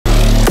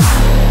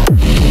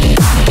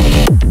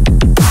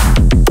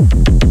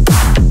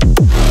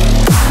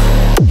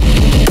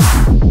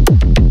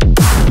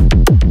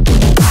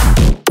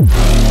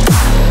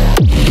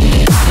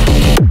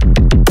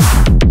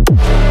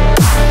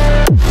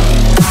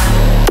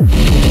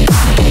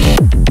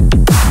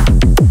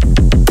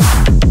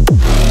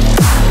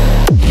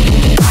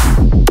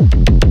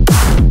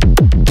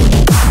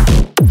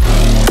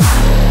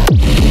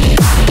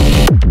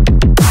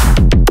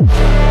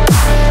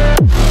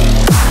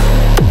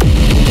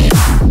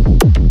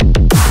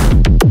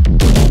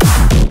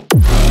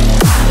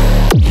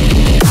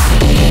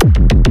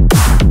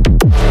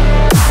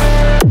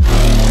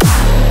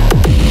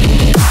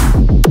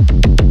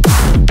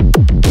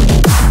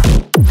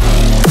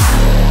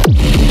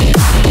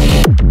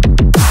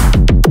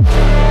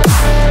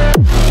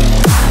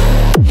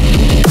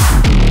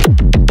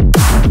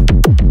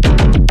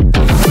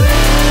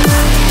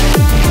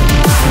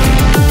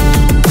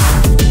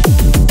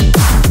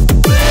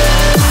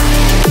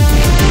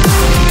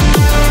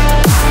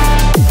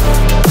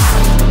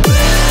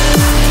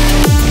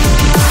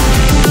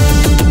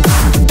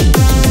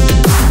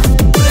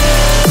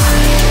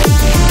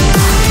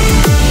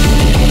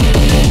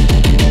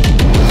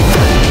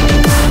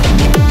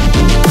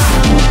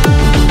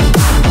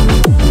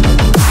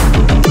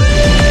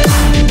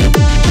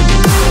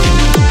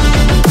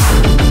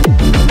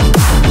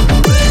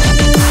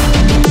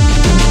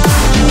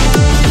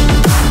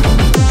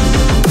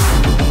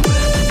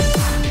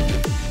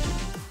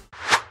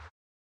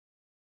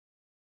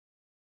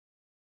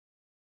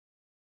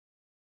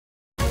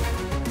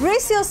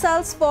Brace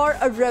yourselves for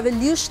a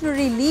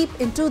revolutionary leap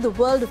into the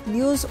world of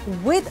news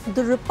with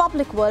the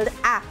Republic World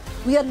app.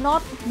 We are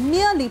not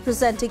merely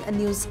presenting a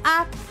news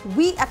app.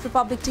 We at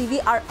Republic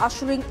TV are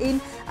ushering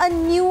in a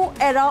new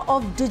era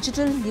of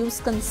digital news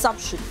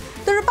consumption.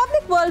 The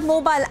Republic World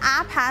mobile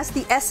app has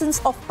the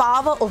essence of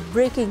power of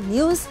breaking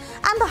news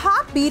and the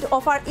heartbeat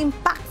of our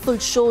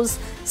impactful shows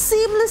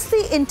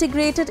seamlessly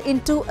integrated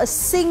into a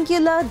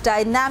singular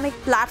dynamic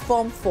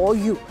platform for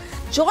you.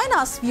 Join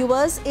us,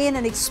 viewers, in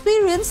an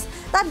experience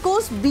that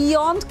goes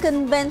beyond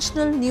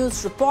conventional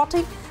news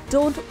reporting.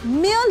 Don't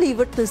merely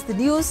witness the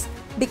news,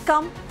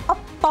 become a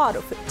part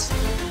of it.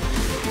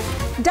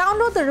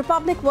 Download the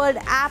Republic World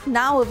app,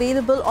 now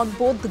available on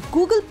both the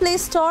Google Play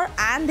Store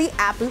and the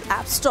Apple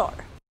App Store.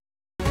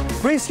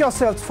 Brace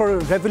yourselves for a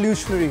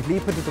revolutionary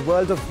leap into the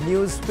world of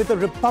news with the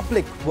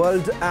Republic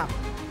World app.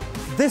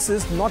 This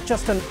is not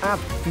just an app,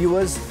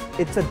 viewers.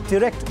 It's a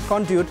direct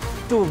conduit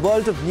to a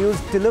world of news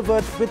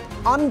delivered with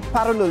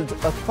unparalleled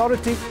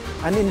authority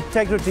and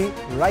integrity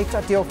right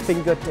at your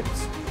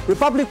fingertips.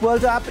 Republic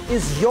World app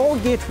is your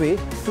gateway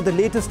to the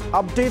latest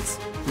updates,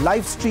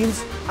 live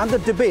streams, and the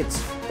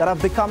debates that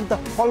have become the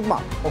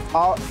hallmark of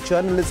our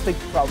journalistic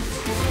prowess.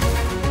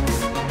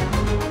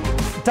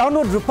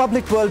 Download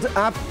Republic World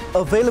app,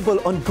 available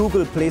on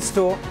Google Play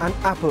Store and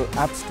Apple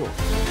App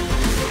Store.